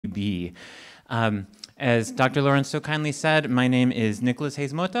be. As Dr. Lawrence so kindly said, my name is Nicholas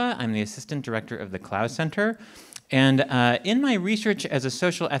Hayes-Mota. I'm the Assistant Director of the Clough Center. And in my research as a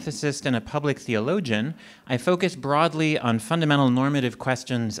social ethicist and a public theologian, I focus broadly on fundamental normative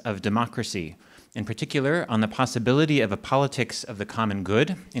questions of democracy, in particular on the possibility of a politics of the common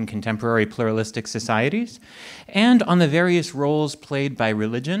good in contemporary pluralistic societies, and on the various roles played by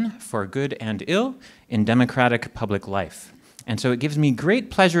religion, for good and ill, in democratic public life. And so it gives me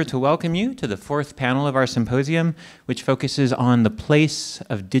great pleasure to welcome you to the fourth panel of our symposium, which focuses on the place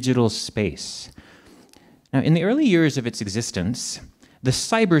of digital space. Now, in the early years of its existence, the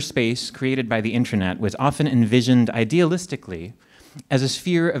cyberspace created by the internet was often envisioned idealistically as a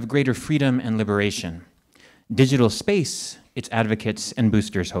sphere of greater freedom and liberation. Digital space, its advocates and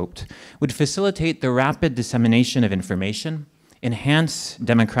boosters hoped, would facilitate the rapid dissemination of information, enhance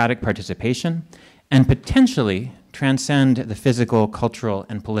democratic participation, and potentially transcend the physical, cultural,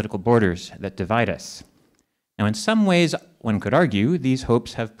 and political borders that divide us. Now, in some ways, one could argue these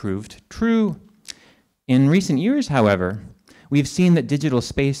hopes have proved true. In recent years, however, we've seen that digital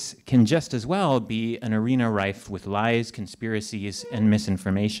space can just as well be an arena rife with lies, conspiracies, and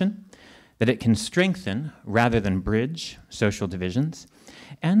misinformation, that it can strengthen rather than bridge social divisions,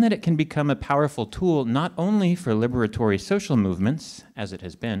 and that it can become a powerful tool not only for liberatory social movements, as it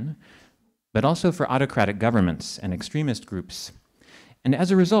has been, but also for autocratic governments and extremist groups. And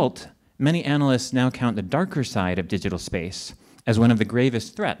as a result, many analysts now count the darker side of digital space as one of the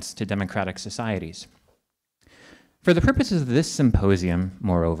gravest threats to democratic societies. For the purposes of this symposium,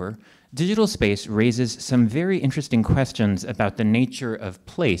 moreover, digital space raises some very interesting questions about the nature of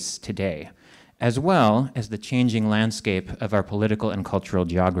place today, as well as the changing landscape of our political and cultural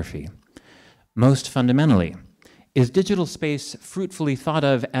geography. Most fundamentally, is digital space fruitfully thought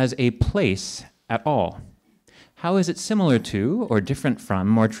of as a place at all? How is it similar to or different from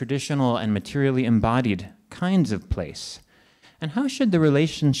more traditional and materially embodied kinds of place? And how should the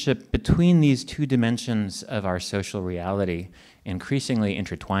relationship between these two dimensions of our social reality, increasingly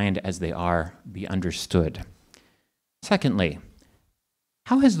intertwined as they are, be understood? Secondly,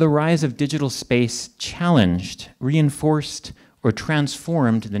 how has the rise of digital space challenged, reinforced, or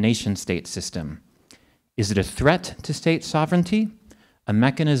transformed the nation-state system? Is it a threat to state sovereignty, a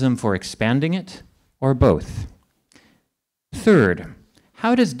mechanism for expanding it, or both? Third,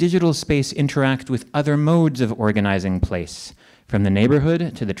 how does digital space interact with other modes of organizing place, from the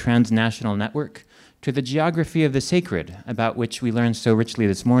neighborhood to the transnational network to the geography of the sacred, about which we learned so richly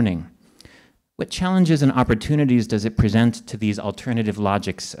this morning? What challenges and opportunities does it present to these alternative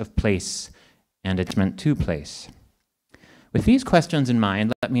logics of place and attachment to place? With these questions in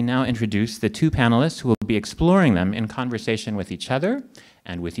mind, let me now introduce the two panelists who will be exploring them in conversation with each other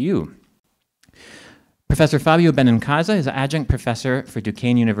and with you. Professor Fabio Benincasa is adjunct professor for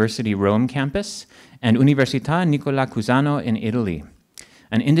Duquesne University Rome campus and Università Nicola Cusano in Italy.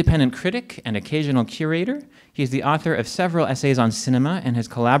 An independent critic and occasional curator, he is the author of several essays on cinema and has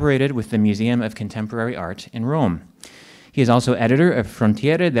collaborated with the Museum of Contemporary Art in Rome. He is also editor of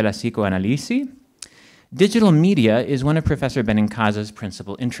Frontiere della Psicoanalisi. Digital media is one of Professor Benincasa's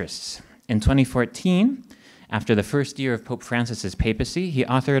principal interests. In 2014, after the first year of Pope Francis's papacy, he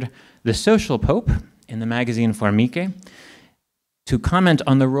authored The Social Pope in the magazine Formiche to comment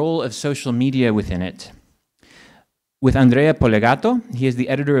on the role of social media within it. With Andrea Polegato, he is the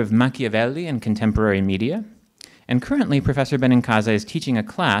editor of Machiavelli and Contemporary Media. And currently, Professor Benincasa is teaching a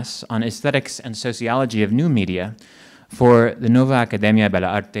class on aesthetics and sociology of new media for the Nuova Accademia Belle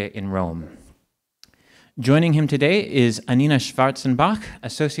Arti in Rome. Joining him today is Anina Schwarzenbach, a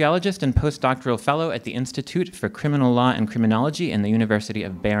sociologist and postdoctoral fellow at the Institute for Criminal Law and Criminology in the University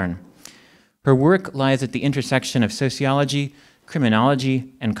of Bern. Her work lies at the intersection of sociology,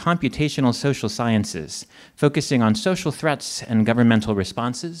 criminology, and computational social sciences, focusing on social threats and governmental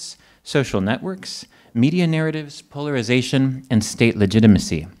responses, social networks, media narratives, polarization, and state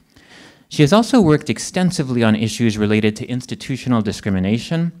legitimacy. She has also worked extensively on issues related to institutional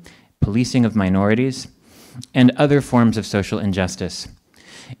discrimination, policing of minorities, and other forms of social injustice.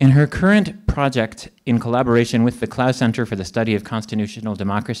 In her current project, in collaboration with the Clough Center for the Study of Constitutional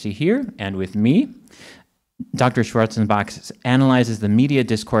Democracy here, and with me, Dr. Schwarzenbach analyzes the media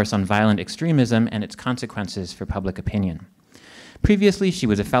discourse on violent extremism and its consequences for public opinion. Previously, she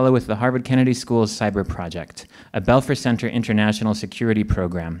was a fellow with the Harvard Kennedy School's Cyber Project, a Belfer Center international security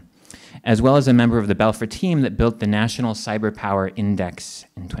program, as well as a member of the Belfer team that built the National Cyber Power Index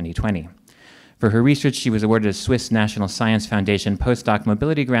in 2020. For her research, she was awarded a Swiss National Science Foundation postdoc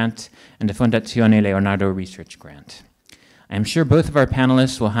mobility grant and a Fondazione Leonardo research grant. I'm sure both of our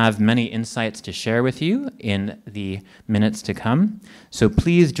panelists will have many insights to share with you in the minutes to come. So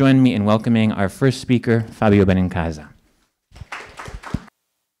please join me in welcoming our first speaker, Fabio Benincasa.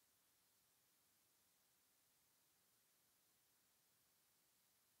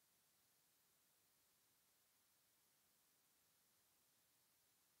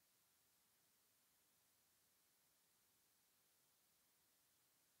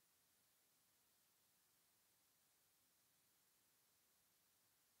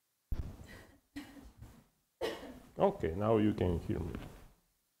 Okay, now you can hear me.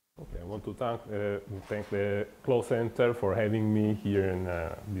 Okay, I want to thank the Clough Center for having me here in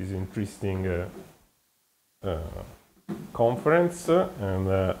this interesting conference, and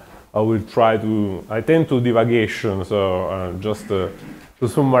I will try to. I tend to divagation, so just to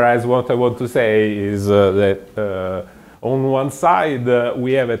summarize what I want to say is that on one side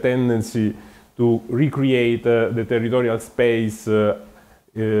we have a tendency to recreate the territorial space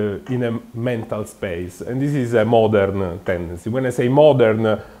in a mental space, and this is a modern tendency. When I say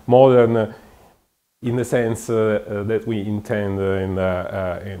modern, modern in the sense that we intend in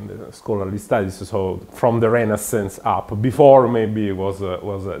the scholarly studies, so from the Renaissance up. Before maybe it was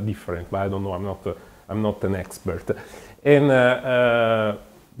different, but I don't know. I'm not an expert, and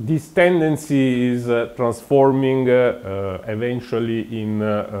this tendency is transforming eventually in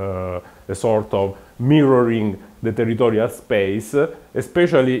a sort of mirroring the territorial space,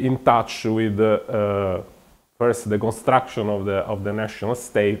 especially in touch with first the construction of the national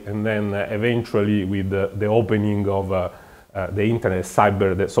state, and then eventually with the opening of the internet,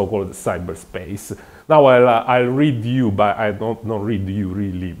 the so-called cyberspace. Now I'll read you, but I don't read you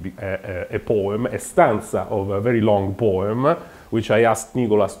really a poem, a stanza of a very long poem, which I asked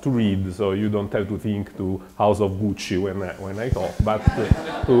Nicholas to read, so you don't have to think to House of Gucci when I talk, but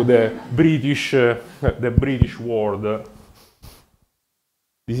to the British world.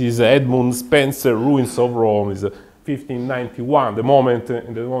 This is Edmund Spencer, Ruins of Rome, is 1591, the moment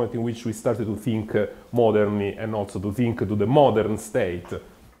in which we started to think modernly and also to think to the modern state.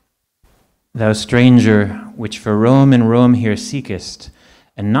 Thou stranger, which for Rome in Rome here seekest,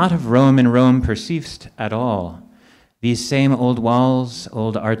 and not of Rome in Rome perceivest at all, these same old walls,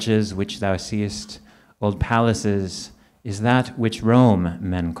 old arches which thou seest, old palaces, is that which Rome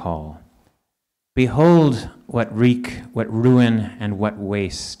men call. Behold what reek, what ruin, and what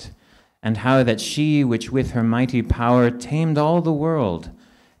waste, and how that she which with her mighty power tamed all the world,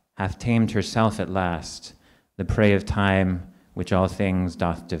 hath tamed herself at last, the prey of time which all things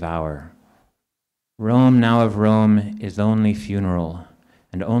doth devour. Rome now of Rome is only funeral,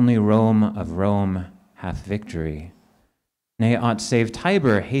 and only Rome of Rome hath victory. Nay, aught save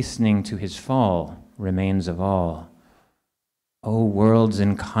Tiber hastening to his fall remains of all. O world's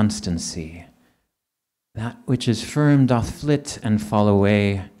inconstancy! That which is firm doth flit and fall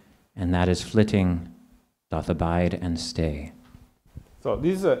away, and that is flitting doth abide and stay. So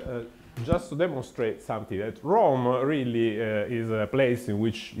this just to demonstrate something, that Rome really is a place in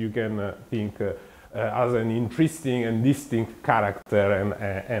which you can think as an interesting and distinct character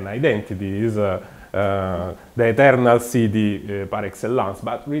and identity. Is the eternal city par excellence,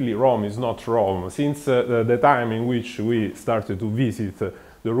 but really Rome is not Rome. Since the time in which we started to visit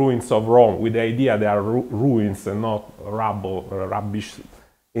the ruins of Rome, with the idea they are ruins and not rubble, rubbish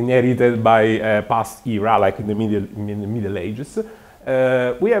inherited by past era, like in the Middle Ages,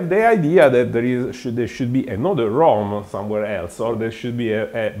 we have the idea that there should be another Rome somewhere else, or there should be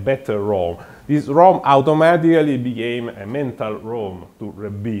a better Rome. This Rome automatically became a mental Rome to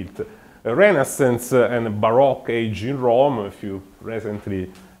rebuild. A Renaissance and Baroque age in Rome, if you recently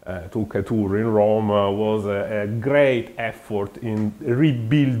took a tour in Rome, was a great effort in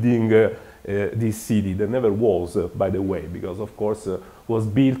rebuilding this city that never was, by the way, because of course was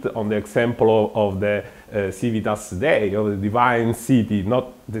built on the example of the Civitas Dei, of the divine city,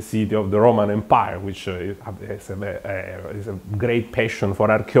 not the city of the Roman Empire, which is a great passion for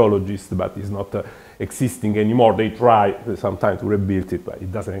archaeologists, but is not existing anymore. They try sometimes to rebuild it, but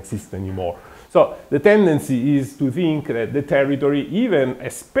it doesn't exist anymore. So the tendency is to think that the territory, even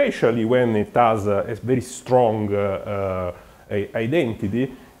especially when it has a very strong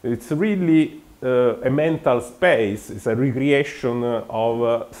identity, it's really a mental space. It's a recreation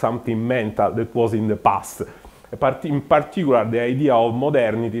of something mental that was in the past. In particular, the idea of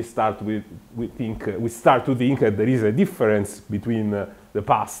modernity starts with we start to think that there is a difference between the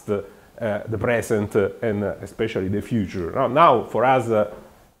past, the present, and especially the future. Now for us,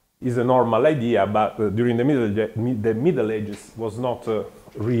 is a normal idea, but during the Middle Ages was not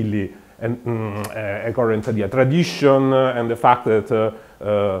really a current idea. Tradition and the fact that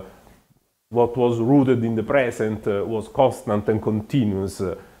what was rooted in the present was constant and continuous,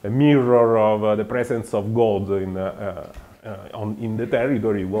 a mirror of the presence of God in the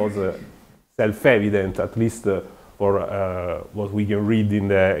territory was self-evident, at least for what we can read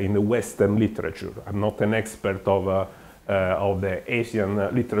in the Western literature. I'm not an expert of the Asian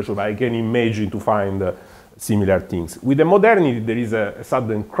literature, but I can imagine to find similar things. With the modernity, there is a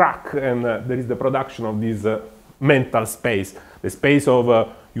sudden crack, and there is the production of this mental space, the space of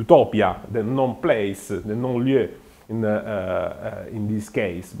utopia, the non-place, the non-lieu in this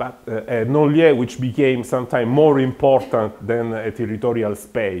case, but a non-lieu which became sometimes more important than a territorial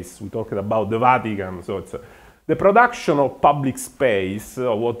space. We talked about the Vatican, so it's the production of public space,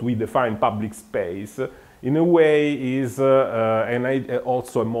 or what we define public space, in a way is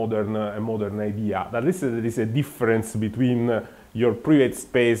also a modern idea. That there is a difference between your private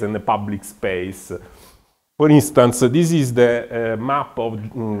space and the public space. For instance, this is the map of,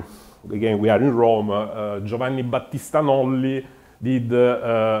 again, we are in Rome. Giovanni Battista Nolli did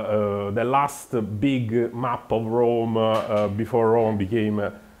the last big map of Rome before Rome became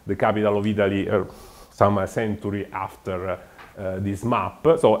the capital of Italy some century after this map.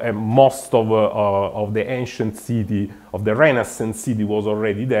 So most of the ancient city, of the Renaissance city was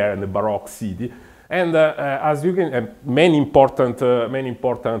already there, and the Baroque city. And as you can, many important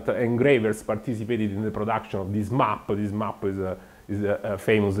engravers participated in the production of this map. This map is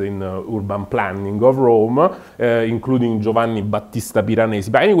famous in urban planning of Rome, including Giovanni Battista Piranesi.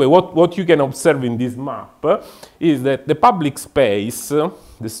 But anyway, what you can observe in this map is that the public space,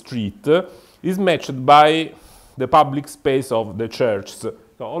 the street, is matched by the public space of the church. So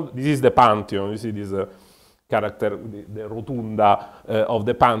this is the Pantheon. You see this character, the rotunda of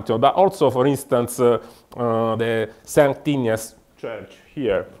the Pantheon. But also, for instance, the St. Ignace Church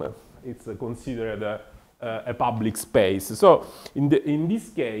here. It's considered a public space. So in this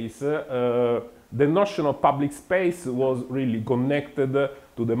case, the notion of public space was really connected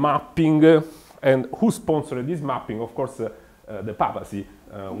to the mapping. And who sponsored this mapping? Of course, the papacy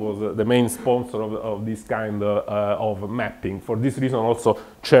was the main sponsor of this kind of mapping. For this reason, also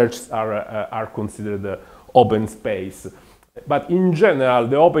churches are considered open space. But in general,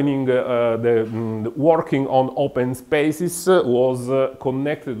 the opening, the working on open spaces was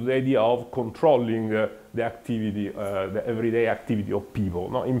connected to the idea of controlling the activity, the everyday activity of people.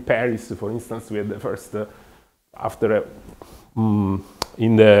 Now, in Paris, for instance, we had the first,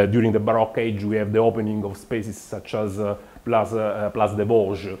 during the Baroque age, we have the opening of spaces such as Place des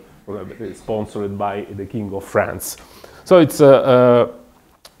Vosges, sponsored by the King of France. So it's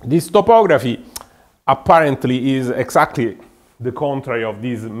this topography apparently is exactly the contrary of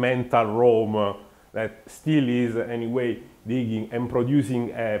this mental Rome that still is anyway digging and producing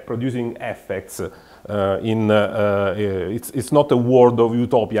effects. It's not a world of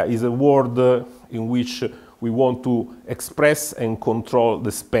utopia. It's a world in which we want to express and control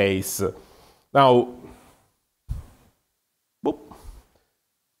the space. Now,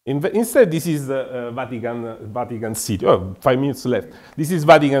 instead, this is Vatican City. Oh, 5 minutes left. This is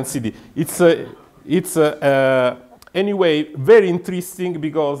Vatican City. It's anyway very interesting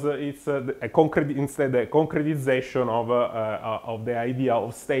because it's instead a concretization of the idea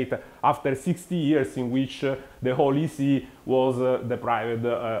of state after 60 years in which the Holy See was deprived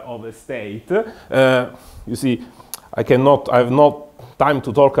of a state. You see, I have not time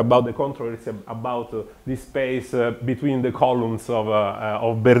to talk about the controversy about this space between the columns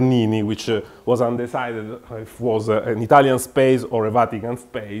of Bernini, which was undecided if it was an Italian space or a Vatican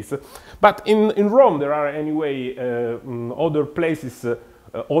space. But in Rome, there are anyway other places,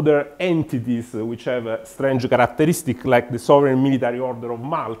 other entities which have a strange characteristic, like the Sovereign Military Order of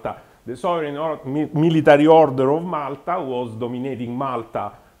Malta. The Sovereign Military Order of Malta was dominating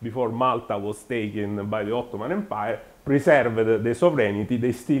Malta before Malta was taken by the Ottoman Empire, preserved the sovereignty.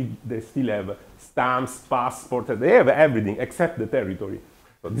 They still have stamps, passports, they have everything except the territory.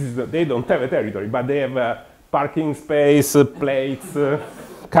 So they don't have a territory, but they have parking space, plates,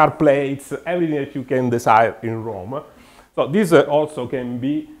 car plates, everything that you can desire in Rome. So this also can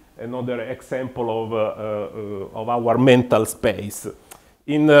be another example of our mental space.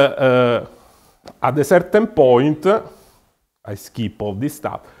 At a certain point, I skip all this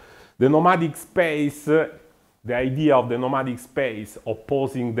stuff, the nomadic space, the idea of the nomadic space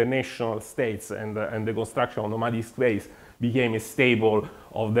opposing the national states and the construction of nomadic space became a staple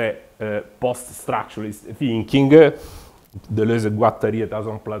of the post-structuralist thinking. Deleuze and Guattari at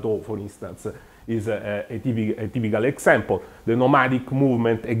Azon Plateau, for instance, is a typical example. The nomadic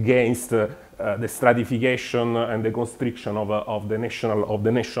movement against the stratification and the constriction of the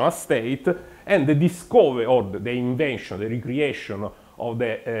national state, and the discovery or the invention, the recreation of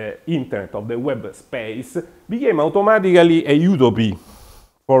the internet, of the web space, became automatically a utopia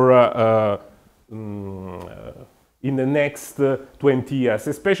for in the next 20 years,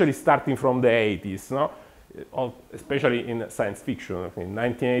 especially starting from the 80s, no? Especially in science fiction. I mean,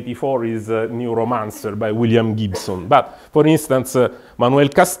 1984 is Neuromancer by William Gibson. But for instance, Manuel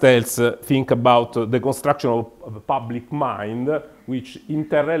Castells think about the construction of a public mind, which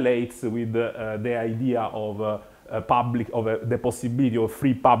interrelates with the idea of the possibility of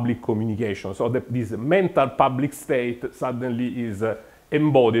free public communication. So this mental public state suddenly is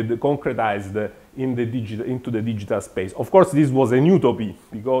embodied, concretized into the digital space. Of course, this was an utopia,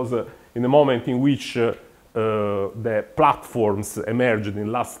 because in the moment in which the platforms emerged in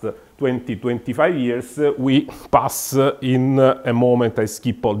the last 20-25 years, we pass in a moment, I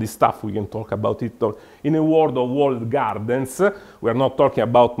skip all this stuff, we can talk about it, in a world of walled gardens. We are not talking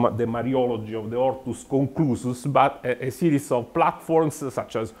about the Mariology of the Hortus Conclusus, but a series of platforms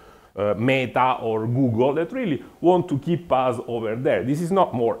such as Meta or Google that really want to keep us over there. This is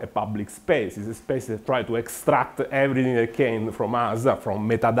not more a public space, it's a space that tries to extract everything that came from us, from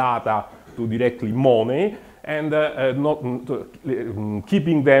metadata to directly money, and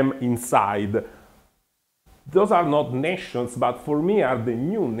keeping them inside. Those are not nations, but for me are the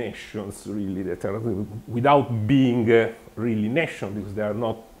new nations, really, that are without being really nations, because they are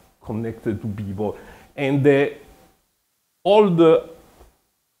not connected to people. And the old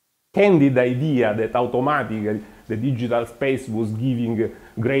candid idea that automatically the digital space was giving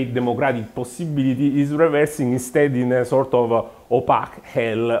great democratic possibility is reversing instead in a sort of opaque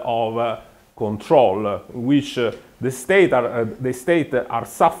hell of control, which the state are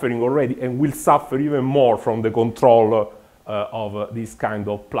suffering already and will suffer even more from the control of this kind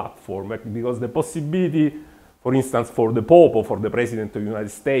of platform. Because the possibility, for instance, for the Pope or for the President of the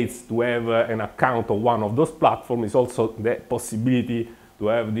United States to have an account of one of those platforms is also the possibility to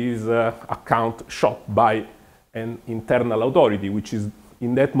have this account shot by an internal authority, which is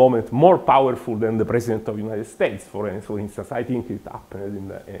in that moment more powerful than the President of the United States. For instance, I think it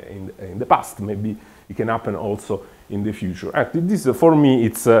happened in the past. Maybe it can happen also in the future. This, for me,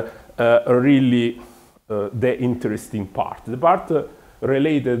 it's really the interesting part. The part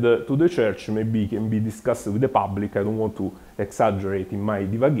related to the church maybe can be discussed with the public. I don't want to exaggerate in my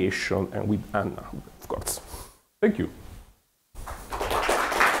divagation, and with Anna, of course. Thank you.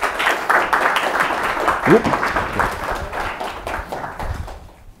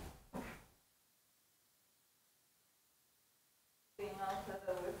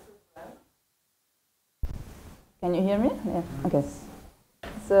 Can you hear me? Yeah. Okay.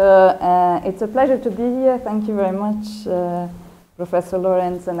 So it's a pleasure to be here. Thank you very much, Professor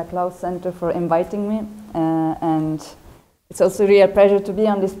Lorenz and the Clough Center, for inviting me. And it's also really a pleasure to be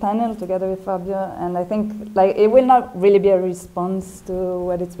on this panel together with Fabio. And I think it will not really be a response to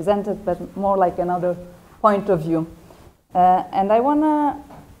what it's presented, but more like another point of view. And I want to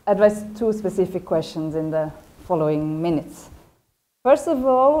address two specific questions in the following minutes. First of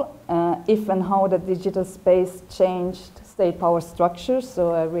all, if and how the digital space changed state power structures,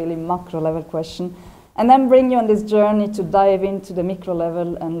 so a really macro level question, and then bring you on this journey to dive into the micro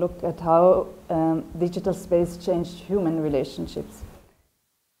level and look at how digital space changed human relationships.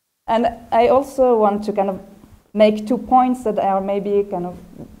 And I also want to kind of make 2 points that are maybe kind of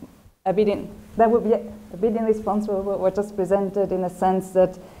a bit in response to what was presented, in a sense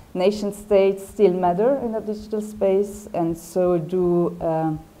that nation states still matter in the digital space, and so do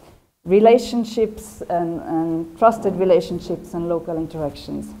relationships and trusted relationships and local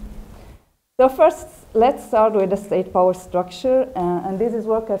interactions. So first, let's start with the state power structure, and this is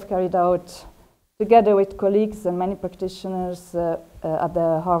work I've carried out together with colleagues and many practitioners at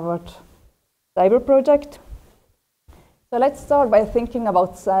the Harvard Cyber Project. So let's start by thinking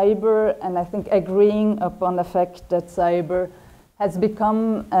about cyber, and I think agreeing upon the fact that cyber has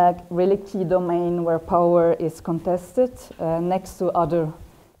become a really key domain where power is contested, next to other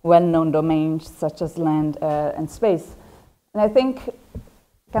well-known domains such as land, air, and space. And I think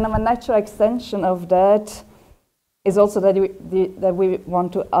kind of a natural extension of that is also that we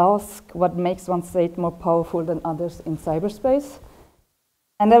want to ask what makes one state more powerful than others in cyberspace.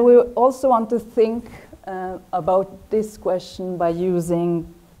 And then we also want to think about this question by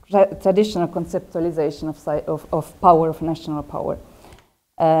using traditional conceptualization of power, of national power.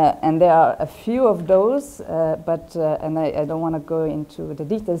 And there are a few of those, and I don't want to go into the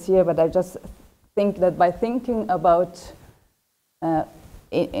details here, but I just think that by thinking about,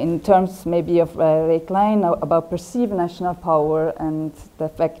 in terms maybe of Ray Klein, about perceived national power and the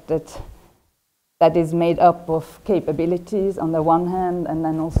fact that that is made up of capabilities on the one hand and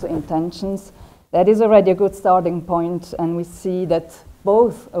then also intentions, that is already a good starting point, and we see that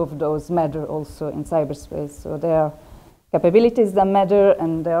both of those matter also in cyberspace. So there are capabilities that matter,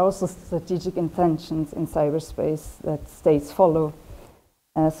 and there are also strategic intentions in cyberspace that states follow.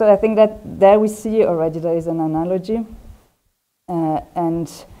 So I think that there we see already there is an analogy. And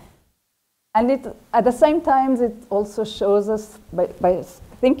it, at the same time, it also shows us, by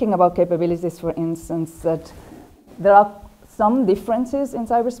thinking about capabilities, for instance, that there are some differences in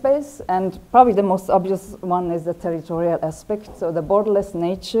cyberspace, and probably the most obvious one is the territorial aspect. So the borderless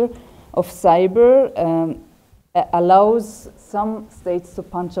nature of cyber allows some states to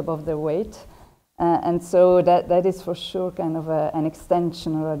punch above their weight. And so that is for sure kind of an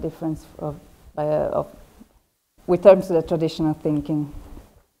extension or a difference with terms of the traditional thinking.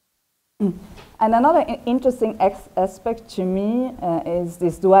 And another interesting aspect to me is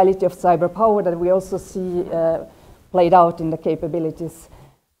this duality of cyber power that we also see played out in the capabilities.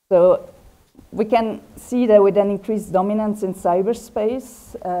 So we can see that with an increased dominance in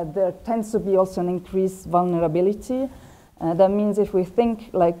cyberspace, there tends to be also an increased vulnerability. That means if we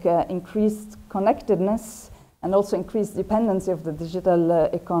think like increased connectedness and also increased dependency of the digital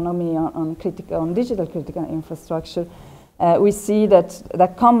economy on digital critical infrastructure, we see that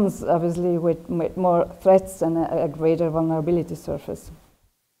that comes obviously with more threats and a greater vulnerability surface.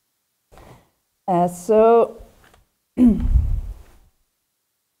 So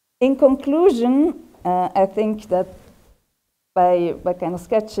in conclusion, I think that by kind of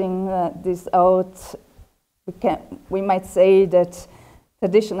sketching this out, we might say that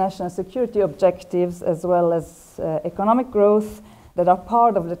traditional national security objectives as well as economic growth that are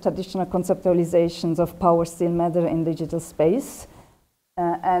part of the traditional conceptualizations of power still matter in digital space.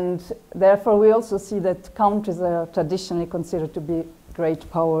 And therefore we also see that countries are traditionally considered to be great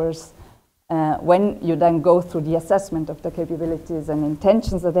powers. When you then go through the assessment of the capabilities and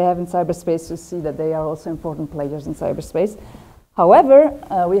intentions that they have in cyberspace, you see that they are also important players in cyberspace. However,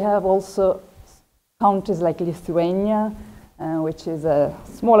 we have also countries like Lithuania, which is a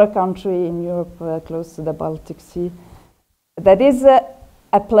smaller country in Europe, close to the Baltic Sea, that is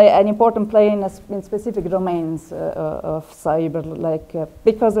an important player in specific domains of cyber, like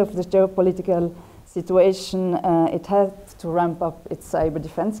because of the geopolitical situation, it has to ramp up its cyber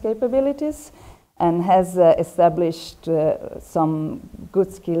defense capabilities and has established some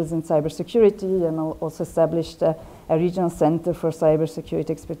good skills in cybersecurity and also established a regional center for cybersecurity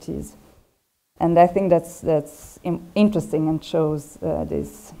expertise. And I think that's interesting and shows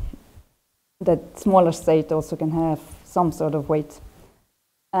that smaller state also can have some sort of weight.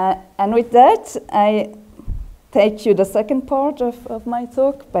 And with that, I take you the second part of my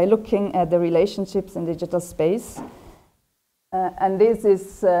talk by looking at the relationships in digital space. And this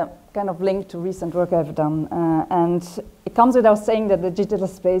is kind of linked to recent work I've done. And it comes without saying that the digital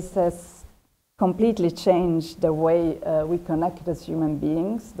space has completely changed the way we connect as human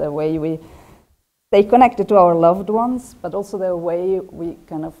beings, the way we stay connected to our loved ones, but also the way we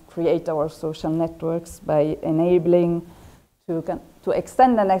kind of create our social networks by enabling to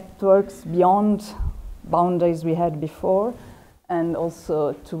extend the networks beyond boundaries we had before, and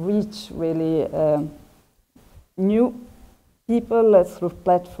also to reach really new people through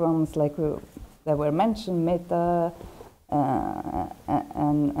platforms like that were mentioned, Meta,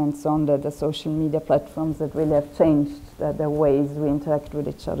 and so on, the social media platforms that really have changed the ways we interact with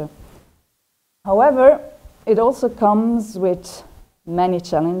each other. However, it also comes with many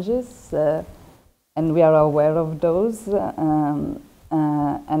challenges, and we are aware of those. And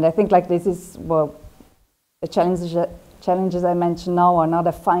I think like this is, well, the challenges I mentioned now are not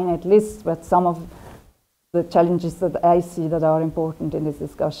a finite list, but some of the challenges that I see that are important in this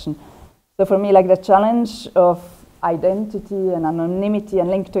discussion. So for me, like the challenge of identity and anonymity,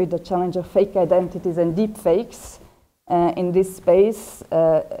 and linked to it the challenge of fake identities and deep fakes in this space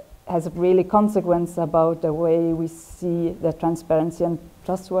has really consequence about the way we see the transparency and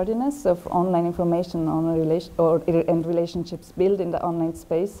trustworthiness of online information and relationships built in the online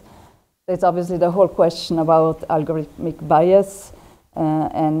space. It's obviously the whole question about algorithmic bias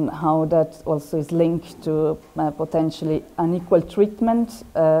and how that also is linked to potentially unequal treatment,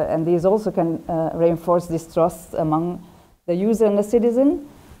 and these also can reinforce distrust among the user and the citizen.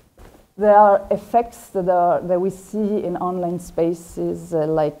 There are effects that we see in online spaces,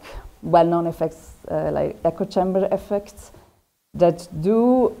 like well-known effects like echo chamber effects, that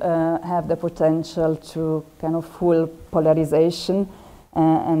do have the potential to kind of fuel polarization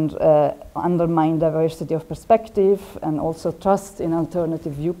and undermine diversity of perspective and also trust in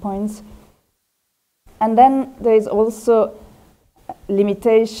alternative viewpoints. And then there is also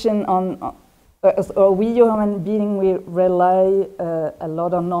limitation on, or we human beings, we rely a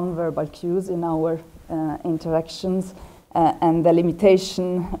lot on nonverbal cues in our interactions, and the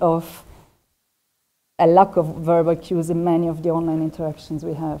limitation of a lack of verbal cues in many of the online interactions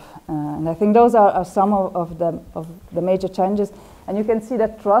we have. And I think those are some of the major challenges. And you can see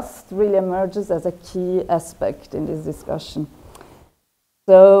that trust really emerges as a key aspect in this discussion.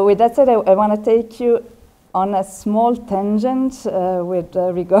 So with that said, I want to take you on a small tangent with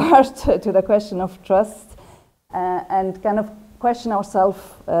regard to the question of trust and kind of question ourselves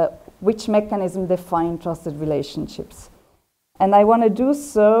which mechanism define trusted relationships. And I want to do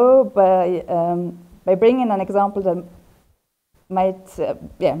so by bringing an example that might,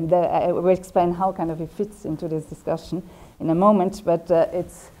 I will explain how kind of it fits into this discussion in a moment, but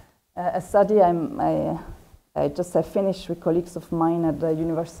it's a study I just have finished with colleagues of mine at the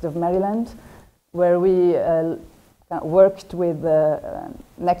University of Maryland, where we worked with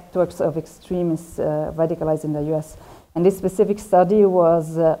networks of extremists radicalized in the US. And this specific study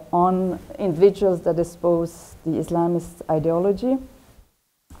was on individuals that espouse the Islamist ideology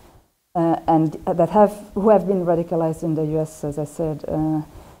and who have been radicalized in the US, as I said.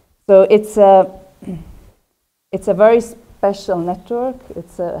 So it's a very special network.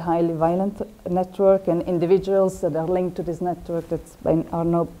 It's a highly violent network, and individuals that are linked to this network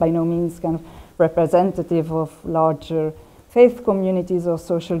are by no means kind of representative of larger faith communities or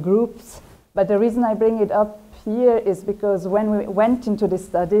social groups. But the reason I bring it up here is because when we went into this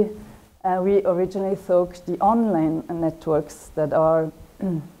study, we originally thought the online networks that are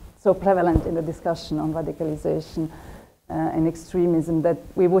so prevalent in the discussion on radicalization and extremism, that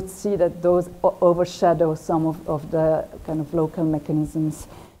we would see that those overshadow some of the kind of local mechanisms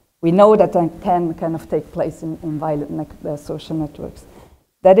we know that can kind of take place in violent social networks.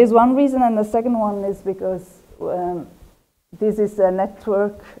 That is one reason, and the second one is because this is a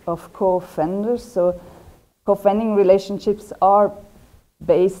network of co-offenders. So co-offending relationships are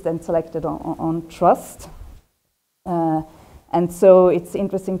based and selected on trust. And so it's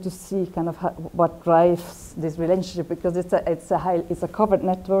interesting to see kind of what drives this relationship, because it's a covered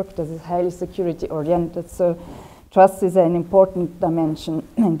network that is highly security oriented. So trust is an important dimension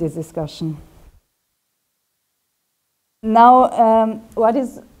in this discussion. Now, what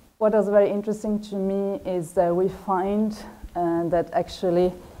was very interesting to me is that we find that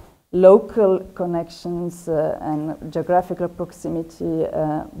actually local connections and geographical proximity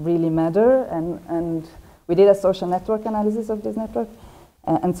really matter, and we did a social network analysis of this network,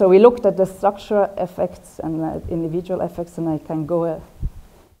 and so we looked at the structural effects and individual effects, and I can go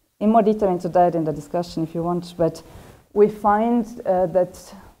in more detail into that in the discussion if you want, but we find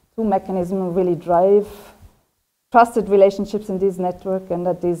that two mechanisms really drive trusted relationships in this network, and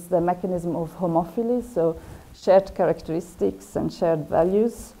that is the mechanism of homophily, so shared characteristics and shared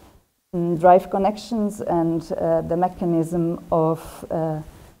values drive connections, and the mechanism of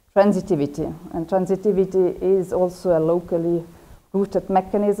transitivity. And transitivity is also a locally rooted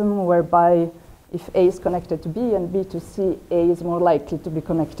mechanism whereby if A is connected to B and B to C, A is more likely to be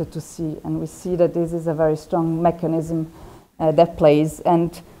connected to C. And we see that this is a very strong mechanism that plays.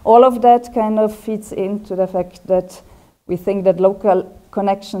 And all of that kind of feeds into the fact that we think that local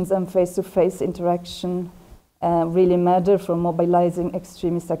connections and face-to-face interaction really matter for mobilizing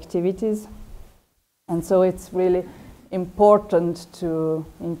extremist activities. And so it's really important to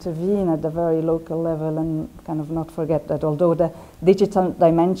intervene at the very local level and kind of not forget that although the digital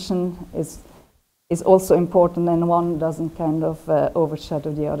dimension is also important, and one doesn't kind of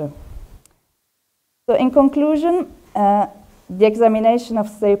overshadow the other. So in conclusion, the examination of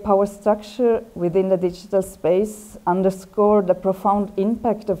state power structure within the digital space underscored the profound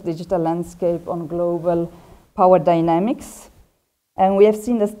impact of digital landscape on global power dynamics. And we have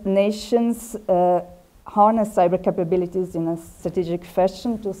seen that nations harness cyber capabilities in a strategic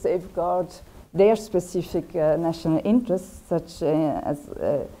fashion to safeguard their specific national interests, such as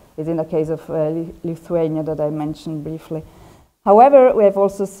is in the case of Lithuania that I mentioned briefly. However, we have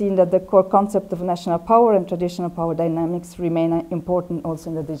also seen that the core concept of national power and traditional power dynamics remain important also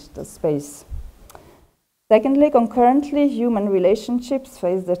in the digital space. Secondly, concurrently, human relationships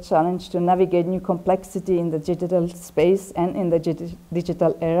face the challenge to navigate new complexity in the digital space and in the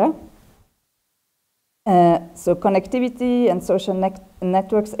digital era. So connectivity and social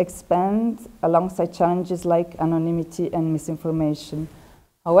networks expand alongside challenges like anonymity and misinformation.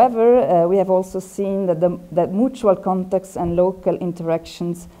 However, we have also seen that mutual context and local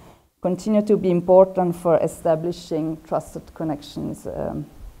interactions continue to be important for establishing trusted connections.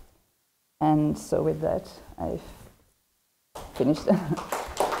 And so with that, I've finished.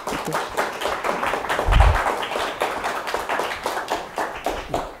 Thank you.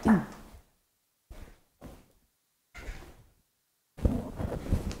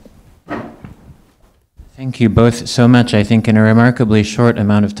 Thank you both so much. I think in a remarkably short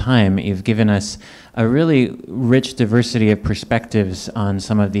amount of time, you've given us a really rich diversity of perspectives on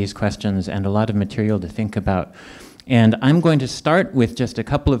some of these questions and a lot of material to think about. And I'm going to start with just a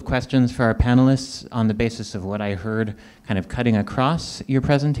couple of questions for our panelists on the basis of what I heard kind of cutting across your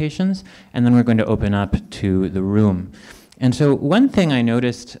presentations, and then we're going to open up to the room. And so one thing I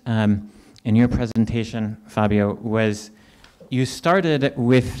noticed in your presentation, Fabio, was you started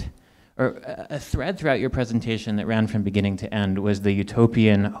with, or a thread throughout your presentation that ran from beginning to end was the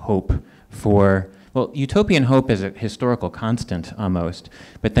utopian hope for, well, utopian hope is a historical constant almost,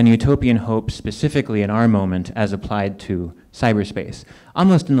 but then utopian hope specifically in our moment as applied to cyberspace,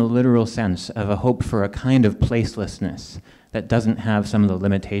 almost in the literal sense of a hope for a kind of placelessness that doesn't have some of the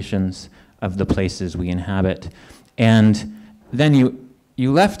limitations of the places we inhabit. And then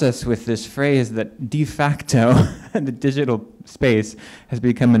you left us with this phrase that de facto the digital space has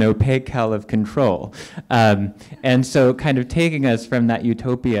become an opaque hell of control. And so kind of taking us from that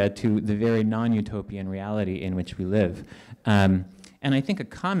utopia to the very non-utopian reality in which we live. And I think a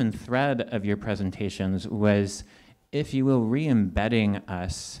common thread of your presentations was, if you will, re-embedding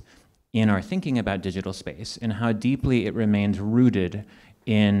us in our thinking about digital space and how deeply it remains rooted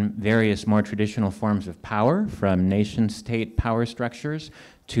in various more traditional forms of power, from nation-state power structures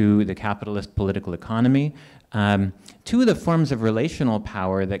to the capitalist political economy, to the forms of relational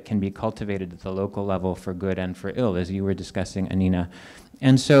power that can be cultivated at the local level for good and for ill, as you were discussing, Anina.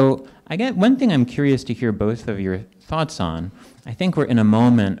 And so one thing I'm curious to hear both of your thoughts on. I think we're in a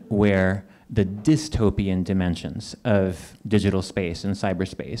moment where the dystopian dimensions of digital space and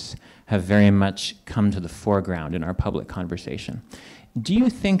cyberspace have very much come to the foreground in our public conversation. Do you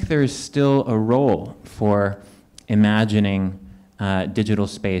think there's still a role for imagining digital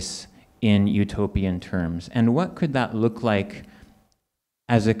space in utopian terms? And what could that look like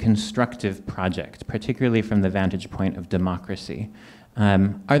as a constructive project, particularly from the vantage point of democracy?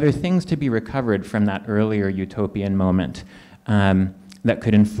 Are there things to be recovered from that earlier utopian moment that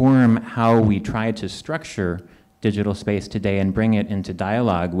could inform how we try to structure digital space today and bring it into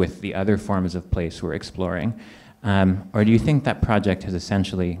dialogue with the other forms of place we're exploring? Or do you think that project has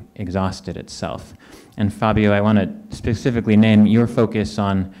essentially exhausted itself? And Fabio, I want to specifically name your focus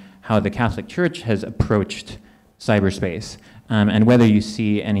on how the Catholic Church has approached cyberspace and whether you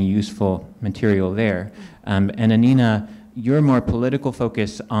see any useful material there. And Anina, your more political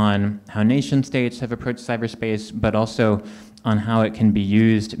focus on how nation states have approached cyberspace, but also on how it can be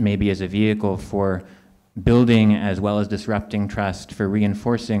used maybe as a vehicle for building as well as disrupting trust, for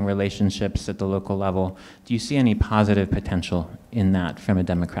reinforcing relationships at the local level. Do you see any positive potential in that from a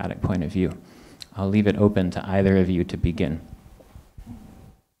democratic point of view? I'll leave it open to either of you to begin.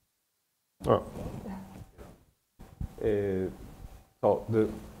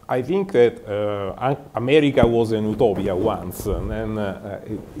 I think that America was an utopia once, and then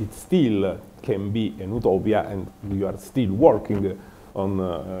it still can be an utopia, and you are still working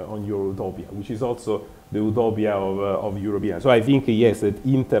on your utopia, which is also the utopia of Europeans. So I think, yes, that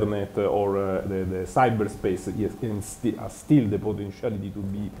internet or the cyberspace, yes, has still the potentiality to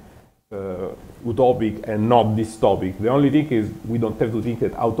be utopic and not dystopic. The only thing is we don't have to think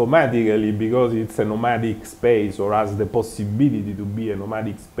that automatically, because it's a nomadic space or has the possibility to be a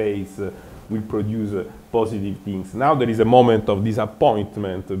nomadic space, will produce positive things. Now there is a moment of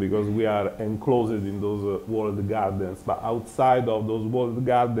disappointment because we are enclosed in those walled gardens, but outside of those walled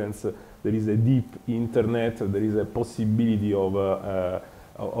gardens there is a deep internet, there is a possibility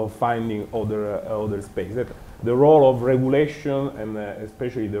of finding other space. The role of regulation and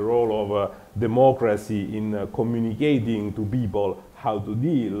especially the role of democracy in communicating to people how to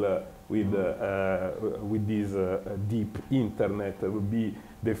deal with this deep internet will be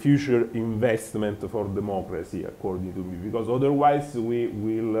the future investment for democracy, according to me, because otherwise we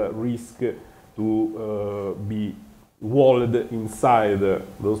will risk to be walled inside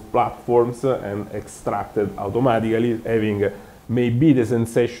those platforms and extracted automatically, having maybe the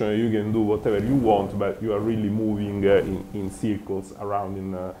sensation you can do whatever you want, but you are really moving in circles around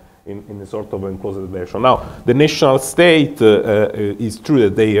in a sort of enclosed version. Now, the national state is true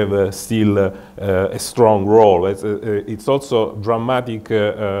that they have still a strong role. It's also dramatic.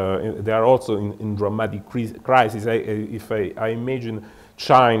 They are also in dramatic crisis. If I imagine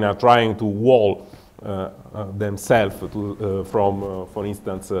China trying to wall themselves from, for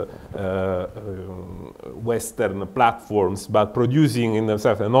instance, Western platforms, but producing in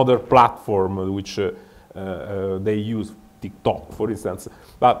themselves another platform which they use, TikTok, for instance,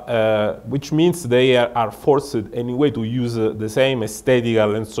 but which means they are forced anyway to use the same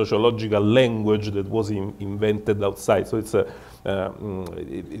aesthetical and sociological language that was invented outside. So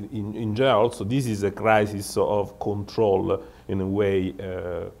in general, also this is a crisis of control in a way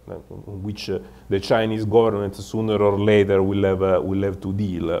in which the Chinese government sooner or later will have to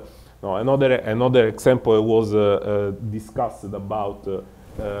deal. Now, another example was discussed about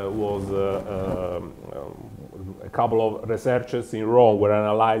was a couple of researchers in Rome were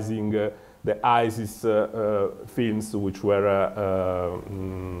analyzing the ISIS films which were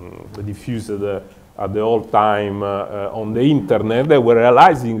diffused at the whole time on the internet. They were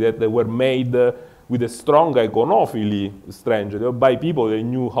realizing that they were made with a strong iconophily, strangely, by people that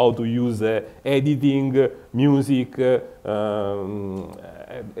knew how to use editing, music.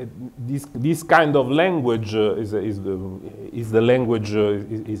 This kind of language is the language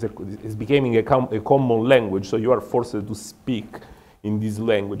is becoming a common language. So you are forced to speak in this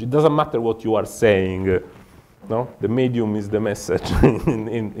language. It doesn't matter what you are saying. No, the medium is the message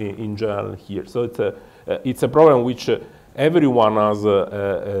in general here. So it's a problem which everyone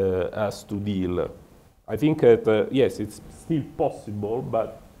has to deal. I think that yes, it's still possible,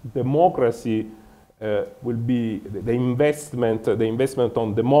 but democracy will be the investment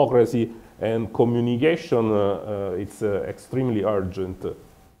on democracy and communication. It's extremely urgent.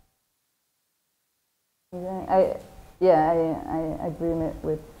 I agree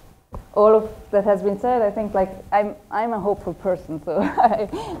with all of that has been said. I think I'm a hopeful person, so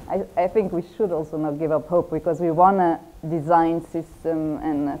I think we should also not give up hope, because we want to design system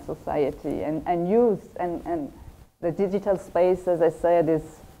and a society and use and the digital space, as I said, is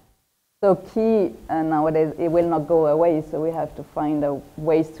so key nowadays. It will not go away, so we have to find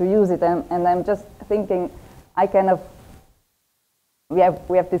ways to use it. And I'm just thinking, we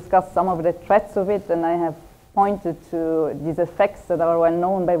have discussed some of the threats of it, and I have pointed to these effects that are well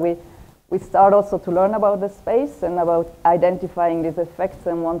known, but we start also to learn about the space and about identifying these effects,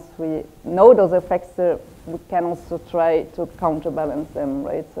 and once we know those effects, we can also try to counterbalance them,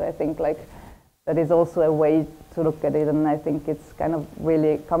 right? So I think that is also a way to look at it, and I think it's kind of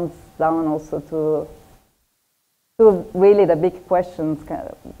really comes down also to really the big questions,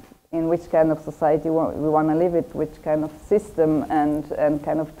 in which kind of society we want to live it, which kind of system, and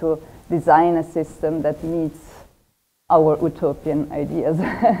kind of to design a system that meets our utopian ideas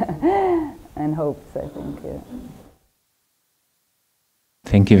and hopes, I think. Yeah.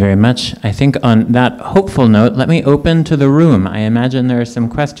 Thank you very much. I think on that hopeful note, let me open to the room. I imagine there are some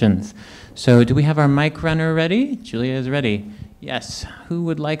questions. So do we have our mic runner ready? Julia is ready. Yes. Who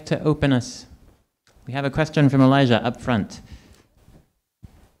would like to open us? We have a question from Elijah up front.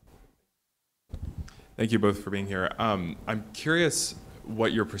 Thank you both for being here. I'm curious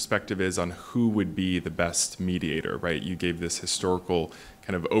what your perspective is on who would be the best mediator, right? You gave this historical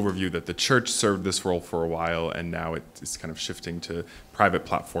kind of overview that the church served this role for a while, and now it's kind of shifting to private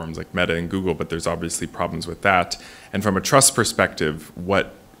platforms like Meta and Google, but there's obviously problems with that. And from a trust perspective,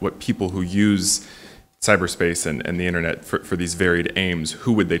 what people who use cyberspace and the internet for these varied aims,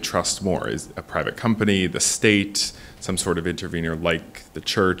 who would they trust more? Is a private company, the state, some sort of intervener like the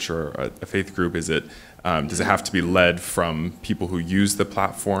church or a faith group? Is it does it have to be led from people who use the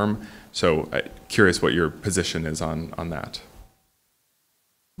platform? So curious what your position is on that.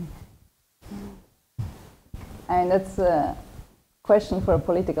 And that's a question for a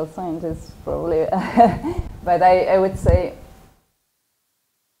political scientist, probably. But I would say,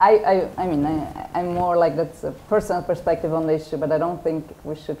 I'm more like that's a personal perspective on the issue, but I don't think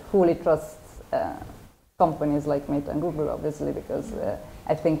we should fully trust companies like Meta and Google, obviously, because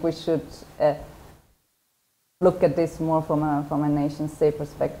I think we should look at this more from a nation-state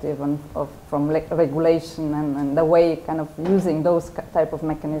perspective and from regulation and the way kind of using those type of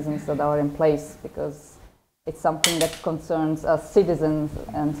mechanisms that are in place, because it's something that concerns us citizens,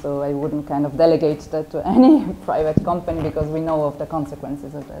 and so I wouldn't kind of delegate that to any private company because we know of the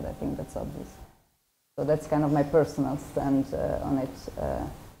consequences of that. I think that's obvious. So that's kind of my personal stand on it.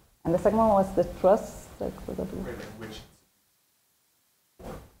 And the second one was the trust. I forgot.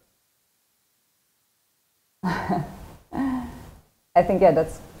 I think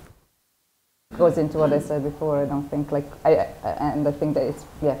that goes into what I said before. I don't think and I think that it's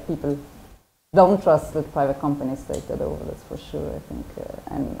people don't trust that private companies take that over. That's for sure. I think,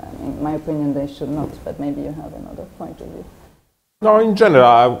 and in my opinion, they should not. But maybe you have another point of view. No, in general,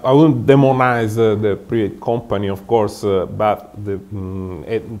 I wouldn't demonize the private company, of course, but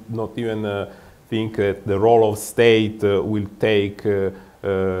not even think that the role of state will take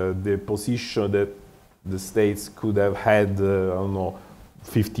the position that the states could have had, I don't know,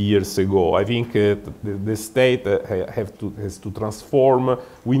 50 years ago. I think the state has to transform.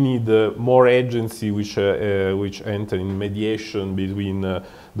 We need more agency which enter in mediation between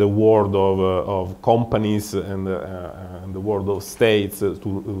the world of companies and the world of states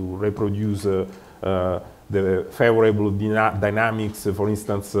to reproduce the favorable dynamics, for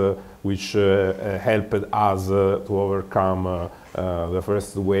instance, which helped us to overcome the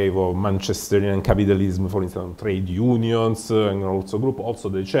first wave of Manchesterian capitalism, for instance, trade unions and also group. Also,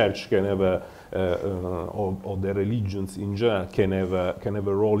 the church can have or the religions in general can have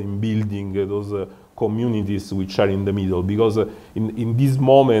a role in building those communities which are in the middle. Because in this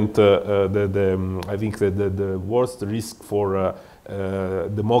moment, I think that the worst risk for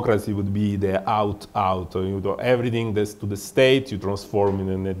democracy would be the out. You know, everything that's to the state, you transform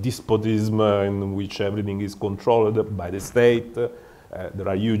in a despotism in which everything is controlled by the state. There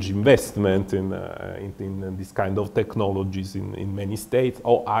are huge investments in this kind of technologies in many states,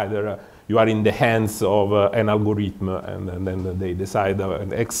 or either you are in the hands of an algorithm, and then they decide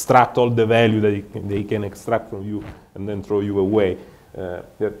and extract all the value that they can extract from you and then throw you away.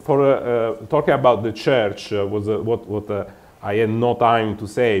 Talking about the church was what I had no time to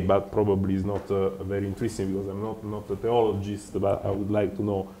say, but probably is not very interesting because I'm not a theologist, but I would like to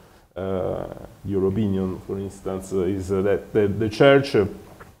know your opinion, for instance, is that the church in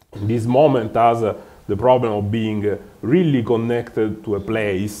this moment has the problem of being really connected to a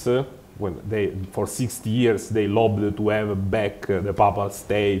place. When for 60 years they lobbied to have back the Papal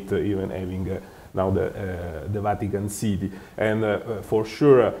State, even having now the Vatican City, and for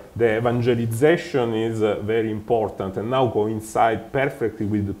sure the evangelization is very important and now coincides perfectly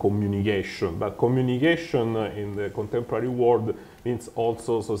with the communication. But communication in the contemporary world means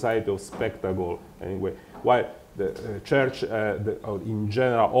also society of spectacle anyway. While the church, in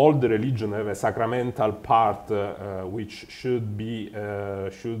general, all the religion have a sacramental part which should be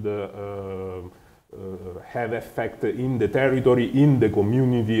have effect in the territory, in the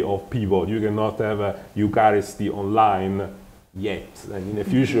community of people. You cannot have a Eucharisty online yet. And in the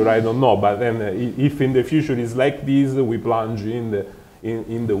future, I don't know. But then, if in the future is like this, we plunge in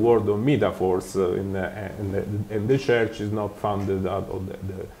the world of metaphors, and the church is not founded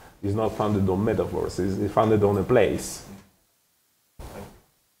on metaphors. It's founded on a place.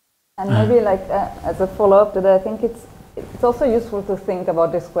 And maybe, like as a follow-up to that, I think it's also useful to think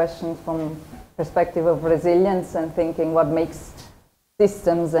about these questions from perspective of resilience and thinking what makes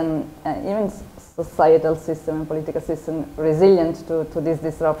systems and even societal system and political system resilient to these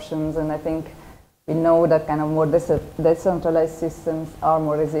disruptions. And I think we know that kind of more decentralized systems are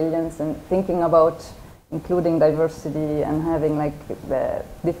more resilient, and thinking about including diversity and having like the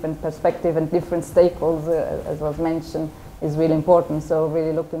different perspective and different stakeholders, as was mentioned, is really important. So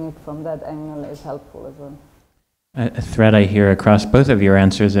really looking at it from that angle is helpful as well. A thread I hear across both of your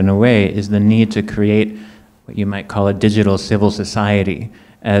answers in a way is the need to create what you might call a digital civil society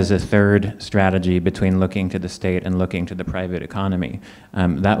as a third strategy between looking to the state and looking to the private economy.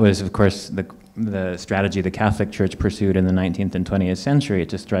 That was, of course, the strategy the Catholic Church pursued in the 19th and 20th century,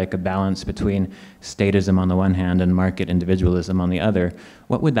 to strike a balance between statism on the one hand and market individualism on the other.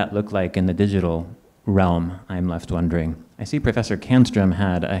 What would that look like in the digital realm, I'm left wondering. I see Professor Canstrom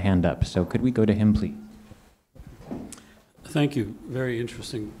had a hand up, so could we go to him, please? Thank you. Very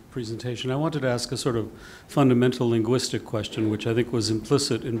interesting presentation. I wanted to ask a sort of fundamental linguistic question, which I think was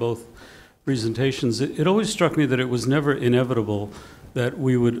implicit in both presentations. It always struck me that it was never inevitable that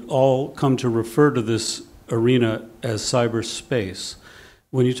we would all come to refer to this arena as cyberspace.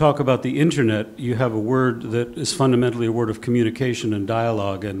 When you talk about the internet, you have a word that is fundamentally a word of communication and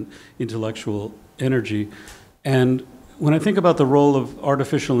dialogue and intellectual energy. And when I think about the role of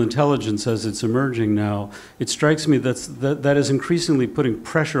artificial intelligence as it's emerging now, it strikes me that is increasingly putting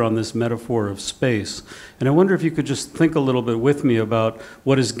pressure on this metaphor of space. And I wonder if you could just think a little bit with me about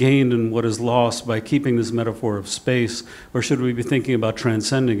what is gained and what is lost by keeping this metaphor of space, or should we be thinking about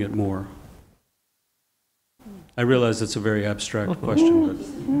transcending it more? I realize it's a very abstract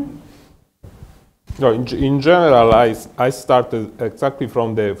question, but... No, in general, I started exactly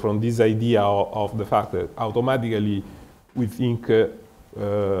from this idea of the fact that automatically we think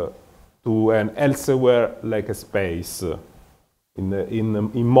to an elsewhere like a space.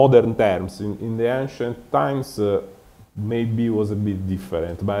 In modern terms, in the ancient times, maybe it was a bit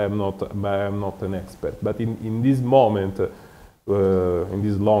different, but I am not an expert. But in this moment, in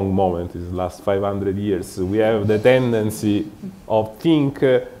this long moment, this last 500 years, we have the tendency of think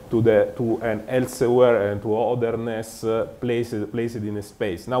to an elsewhere and to otherness placed in a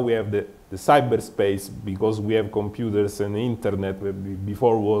space. Now we have the cyberspace because we have computers and internet.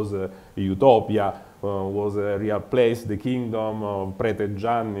 Before was a utopia. was a real place, the kingdom of Prete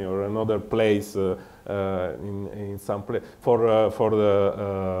Gianni, or another place in some place. For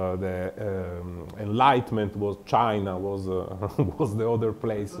the Enlightenment was China, was was the other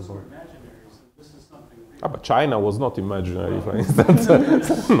place. Those were imaginary, so this is something real. But China was not imaginary, for instance.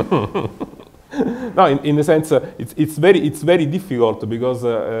 No, in the sense, it's very difficult because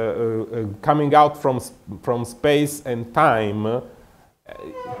coming out from space and time,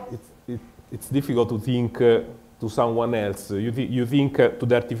 it's difficult to think to someone else. You think to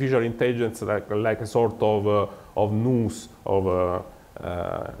the artificial intelligence like a sort of nous of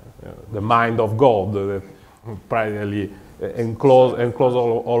the mind of God that primarily enclose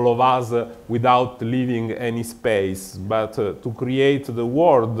all of us without leaving any space. But to create the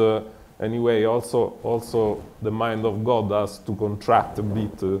world. Anyway, also the mind of God has to contract a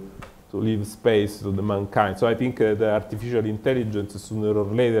bit to leave space to the mankind. So I think the artificial intelligence sooner or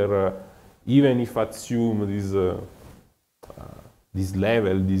later, even if assume this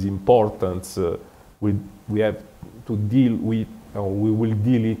level, this importance, we have to deal with, or we will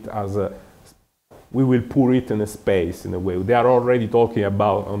deal it as we will put it in a space in a way. They are already talking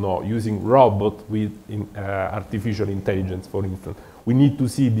about using robot with artificial intelligence, for instance. We need to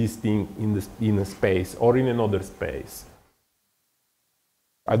see this thing in a space or in another space.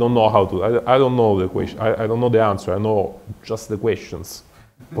 I don't know how to. I don't know the question. I don't know the answer. I know just the questions.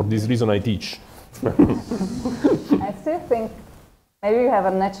 For this reason, I teach. I still think maybe you have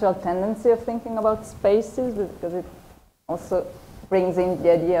a natural tendency of thinking about spaces because it also brings in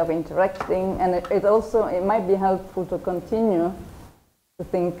the idea of interacting, and it might be helpful to continue to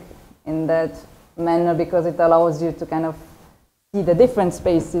think in that manner because it allows you to kind of see the different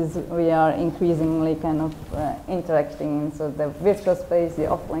spaces we are increasingly kind of interacting in. So the virtual space, the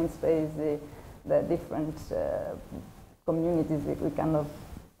offline space, the different communities we kind of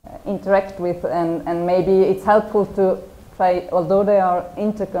interact with, and maybe it's helpful to try, although they are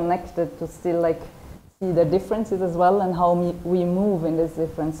interconnected, to still like see the differences as well and how we move in these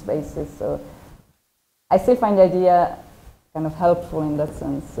different spaces. So I still find the idea kind of helpful in that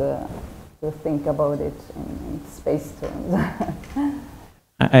sense. To think about it in space terms.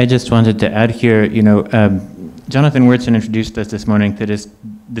 I just wanted to add here, Jonathan Wertzen introduced us this morning to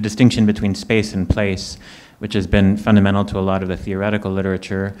the distinction between space and place, which has been fundamental to a lot of the theoretical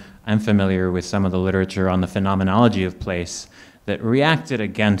literature. I'm familiar with some of the literature on the phenomenology of place that reacted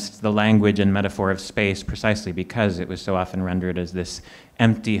against the language and metaphor of space precisely because it was so often rendered as this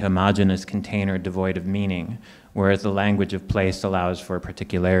empty, homogeneous container devoid of meaning, whereas the language of place allows for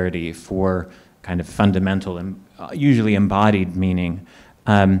particularity, for kind of fundamental, usually embodied meaning.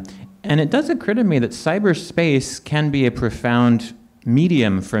 And it does occur to me that cyberspace can be a profound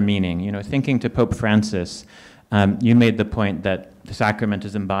medium for meaning. Thinking to Pope Francis, you made the point that the sacrament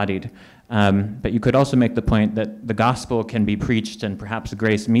is embodied, but you could also make the point that the gospel can be preached and perhaps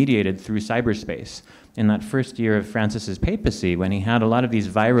grace mediated through cyberspace. In that first year of Francis's papacy, when he had a lot of these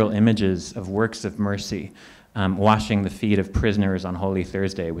viral images of works of mercy, washing the feet of prisoners on Holy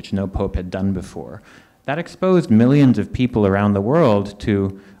Thursday, which no pope had done before, that exposed millions of people around the world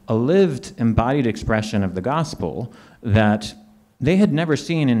to a lived, embodied expression of the gospel that they had never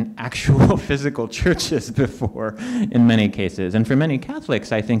seen in actual physical churches before in many cases. And for many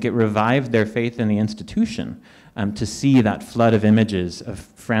Catholics, I think it revived their faith in the institution to see that flood of images of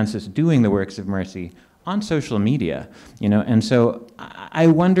Francis doing the works of mercy on social media. And so I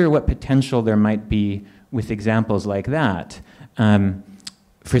wonder what potential there might be with examples like that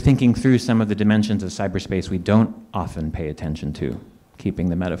for thinking through some of the dimensions of cyberspace we don't often pay attention to, keeping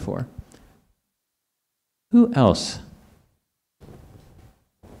the metaphor. Who else?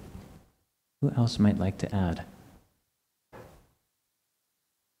 Who else might like to add?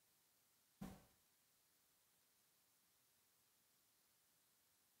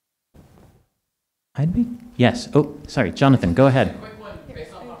 Yes. Oh, sorry, Jonathan, go ahead. Quick one,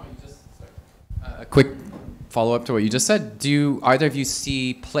 based on what you just said. A quick follow-up to what you just said. Do either of you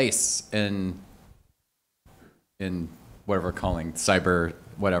see place in whatever we're calling cyber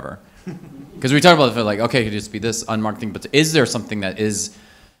whatever? Because we talk about it like, okay, it could just be this unmarked thing, but is there something that is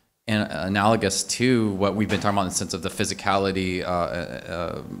analogous to what we've been talking about in the sense of the physicality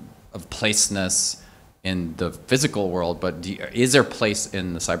of placeness in the physical world, but is there place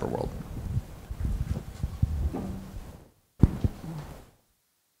in the cyber world?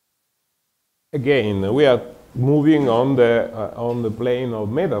 Again, we are moving on the plane of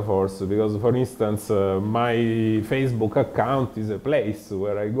metaphors because, for instance, my Facebook account is a place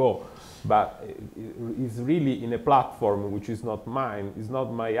where I go, but it's really in a platform which is not mine. It's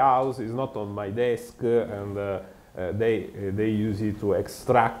not my house. It's not on my desk, and they use it to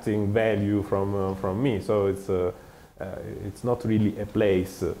extracting value from me. So it's not really a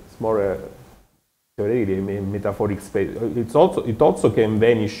place. It's more theoretically a metaphoric space. It also can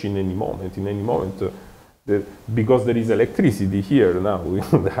vanish in any moment. In any moment, because there is electricity here now,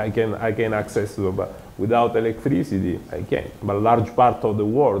 I can access to. But without electricity, I can't. But a large part of the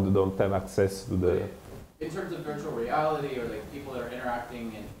world don't have access to the. In terms of virtual reality or like people that are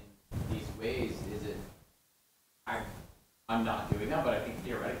interacting in these ways, is it? I'm not doing that, but I think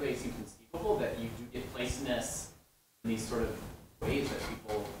theoretically it seems conceivable that you do get placeness in these sort of ways that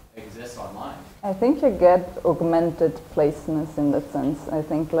people exist online. I think you get augmented placeness in that sense. I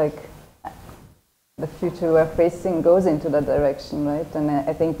think like the future we're facing goes into that direction, right? And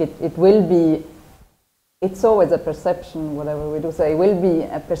I think it will be, it's always a perception, whatever we do say, it will be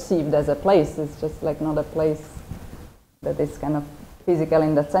perceived as a place. It's just like not a place that is kind of physical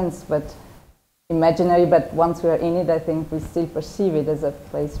in that sense, but imaginary. But once we're in it, I think we still perceive it as a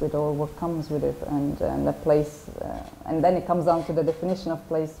place with all what comes with it, and a place, and then it comes down to the definition of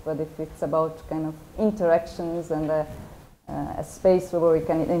place. But if it's about kind of interactions and a space where we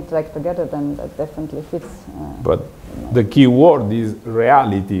can interact together, then that definitely fits. But the key word is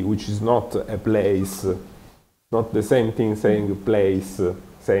reality, which is not a place. Not the same thing saying a place,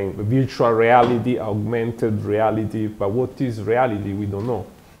 saying virtual reality, augmented reality. But what is reality? We don't know.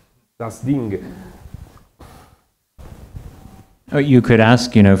 That's Ding. Oh, you could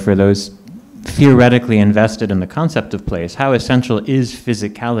ask, for those theoretically invested in the concept of place, how essential is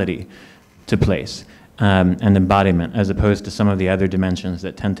physicality to place and embodiment, as opposed to some of the other dimensions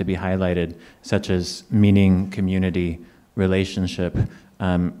that tend to be highlighted, such as meaning, community, relationship,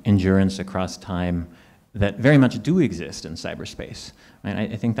 endurance across time, that very much do exist in cyberspace. And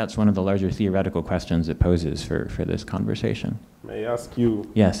I think that's one of the larger theoretical questions it poses for this conversation. May I ask you?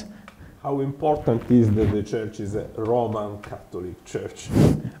 Yes. How important is that the church is a Roman Catholic church?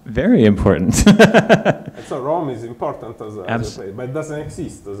 Very important. So Rome is important as a place, but it doesn't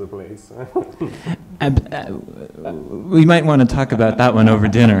exist as a place. We might want to talk about that one over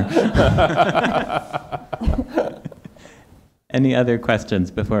dinner. Any other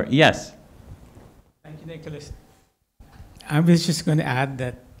questions before? Yes. Thank you, Nicholas. I was just going to add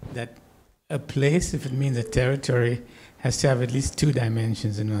that a place, if it means a territory, has to have at least 2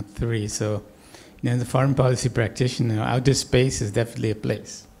 dimensions and not 3. So, as a foreign policy practitioner, outer space is definitely a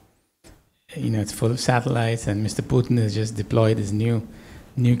place. It's full of satellites, and Mr. Putin has just deployed his new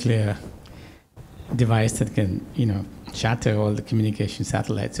nuclear device that can, shatter all the communication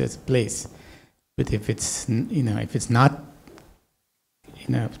satellites. So it's a place. But if it's, if it's not,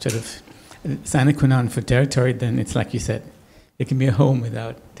 sort of sine qua non for territory, then it's like you said, it can be a home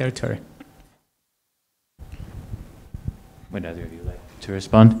without territory. Would either of you like to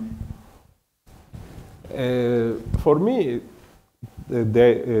respond? For me,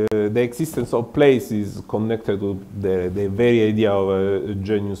 the existence of place is connected to the very idea of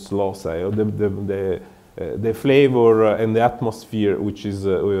genius loci, or the flavor and the atmosphere which is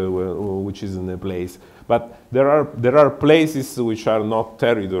in the place. But there are places which are not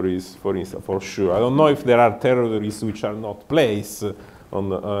territories, for instance, for sure. I don't know if there are territories which are not place.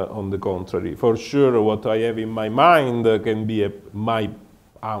 On the contrary, for sure, what I have in my mind can be my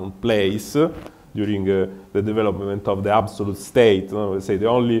own place during the development of the absolute state. Say the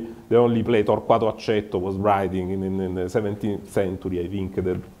only place Torquato Aceto was writing in the 17th century. I think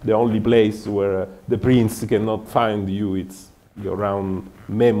that the only place where the prince cannot find you, it's your own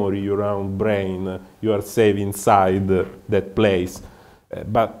memory, your own brain. You are safe inside that place.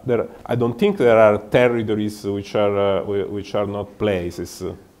 But I don't think there are territories which are not places.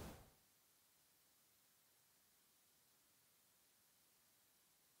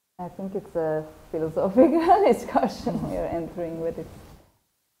 I think it's a philosophical discussion we are entering with it.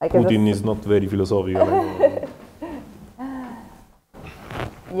 Putin is not very philosophical.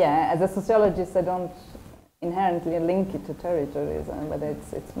 Yeah, as a sociologist, I don't inherently link it to territories, but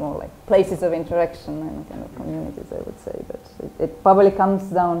it's more like places of interaction and kind of communities, I would say. But it probably comes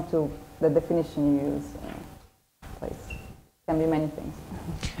down to the definition you use. Place can be many things.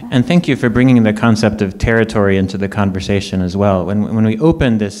 And thank you for bringing the concept of territory into the conversation as well. When we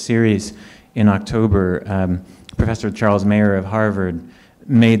opened this series in October, Professor Charles Mayer of Harvard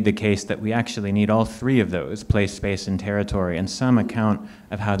made the case that we actually need all 3 of those, place, space, and territory, and some account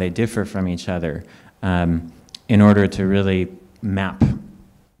of how they differ from each other. In order to really map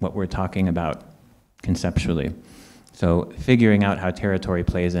what we're talking about conceptually. So figuring out how territory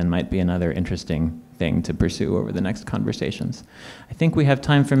plays in might be another interesting thing to pursue over the next conversations. I think we have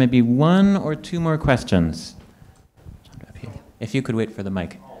time for maybe 1 or 2 more questions. If you could wait for the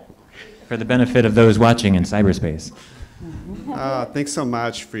mic. for the benefit of those watching in cyberspace. Thanks so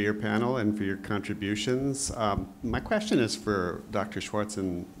much for your panel and for your contributions. My question is for Dr.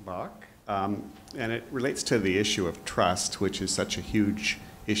 Schwarzenbach, and it relates to the issue of trust, which is such a huge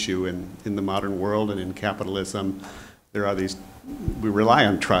issue in the modern world and in capitalism. There are these, we rely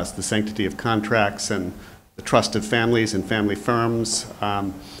on trust, the sanctity of contracts and the trust of families and family firms.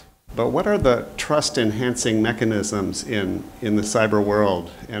 But what are the trust-enhancing mechanisms in the cyber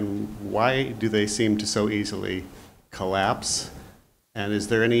world, and why do they seem to so easily collapse? And is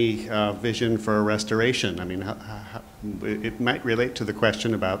there any vision for a restoration? I mean, it might relate to the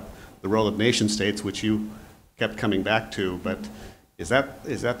question about the role of nation states, which you kept coming back to, but is that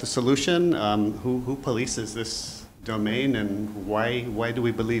the solution? Who polices this domain, and why do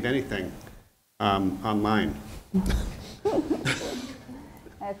we believe anything online?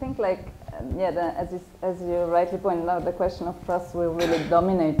 I think, like, as you rightly pointed out, the question of trust will really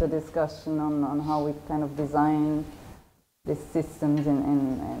dominate the discussion on how we kind of design these systems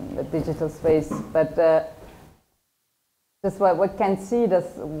in the digital space. But just what can see this,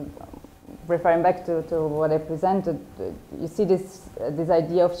 referring back to what I presented, you see this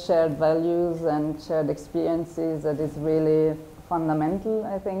idea of shared values and shared experiences that is really fundamental,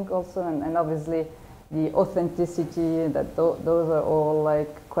 I think, also, and obviously the authenticity, that those are all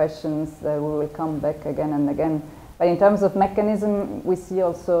like questions that we will come back again and again. But in terms of mechanism, we see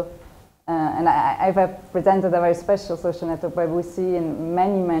also, and I've presented a very special social network, but we see in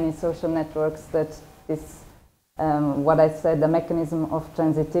many social networks that this, what I said, the mechanism of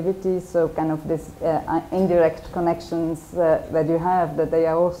transitivity, so kind of this indirect connections that you have, that they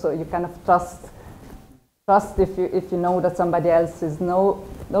are also, you kind of trust if you know that somebody else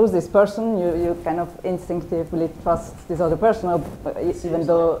knows this person, you kind of instinctively trust this other person, even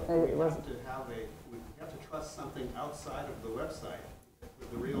though it was. We have to trust something outside of the website.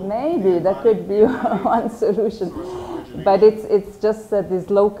 Maybe that could be one solution, but it's just this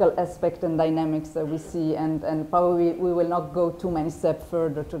local aspect and dynamics that we see, and probably we will not go too many steps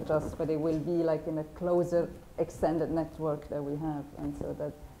further to trust, but it will be like in a closer extended network that we have, and so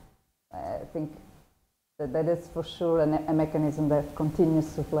that I think that is for sure a mechanism that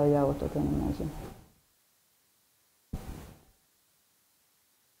continues to play out, I can imagine.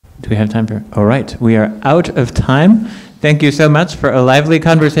 Do we have time for? All right, we are out of time. Thank you so much for a lively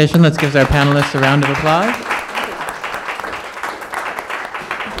conversation. Let's give our panelists a round of applause.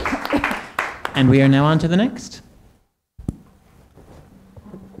 And we are now on to the next.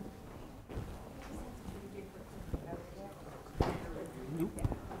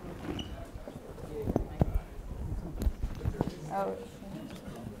 Oh.